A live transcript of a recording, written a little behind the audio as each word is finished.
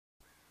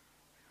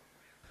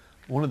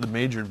One of the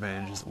major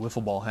advantages that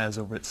wiffle ball has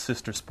over its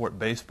sister sport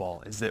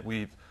baseball is that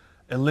we've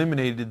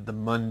eliminated the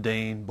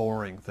mundane,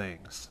 boring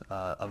things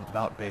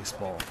about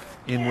baseball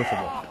in wiffle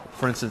ball.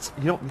 For instance,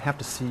 you don't have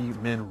to see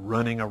men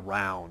running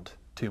around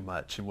too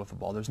much in wiffle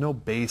ball. There's no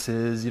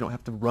bases. You don't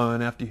have to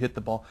run after you hit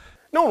the ball.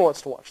 No one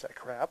wants to watch that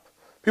crap.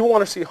 People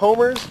want to see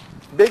homers,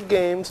 big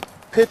games,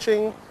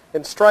 pitching,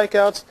 and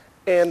strikeouts,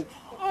 and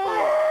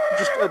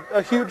just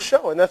a huge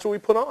show, and that's what we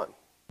put on.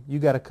 You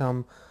got to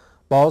come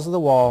balls to the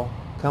wall,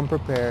 come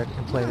prepared,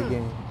 and play the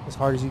game as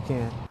hard as you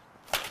can.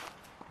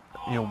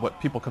 You know, what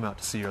people come out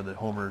to see are the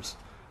homers,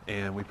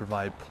 and we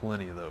provide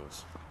plenty of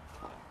those.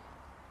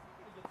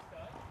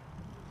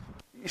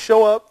 You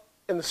show up,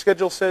 and the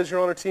schedule says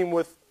you're on a team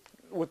with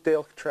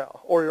Dail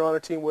Catrall, or you're on a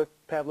team with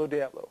Pablo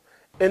Diablo.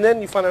 And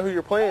then you find out who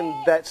you're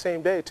playing that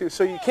same day, too.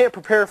 So you can't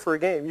prepare for a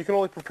game. You can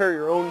only prepare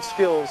your own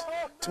skills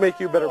to make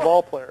you a better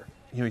ball player.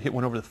 You know, you hit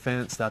one over the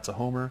fence, that's a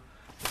homer.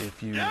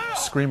 If you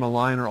scream a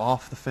liner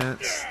off the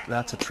fence,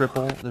 that's a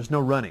triple. There's no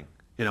running.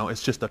 You know,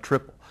 it's just a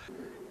triple.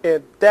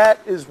 And that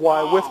is why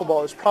wiffle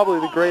ball is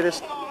probably the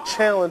greatest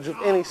challenge of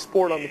any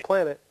sport on the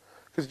planet,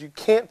 because you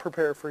can't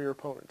prepare for your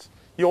opponents.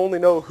 You only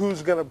know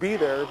who's going to be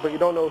there, but you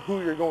don't know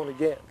who you're going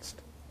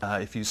against.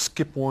 If you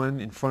skip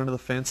one in front of the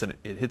fence and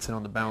it hits it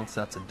on the bounce,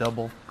 that's a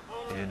double.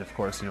 And of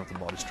course, you know, if the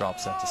ball just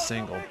drops, that's a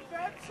single.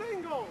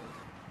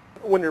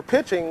 When you're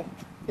pitching,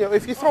 you know,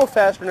 if you throw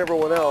faster than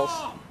everyone else,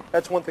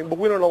 that's one thing, but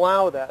we don't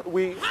allow that.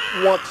 We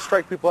want to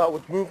strike people out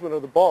with movement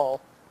of the ball,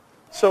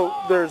 so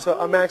there's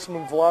a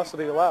maximum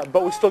velocity allowed.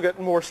 But we still get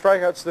more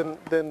strikeouts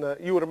than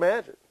you would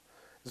imagine.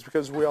 It's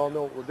because we all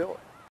know what we're doing.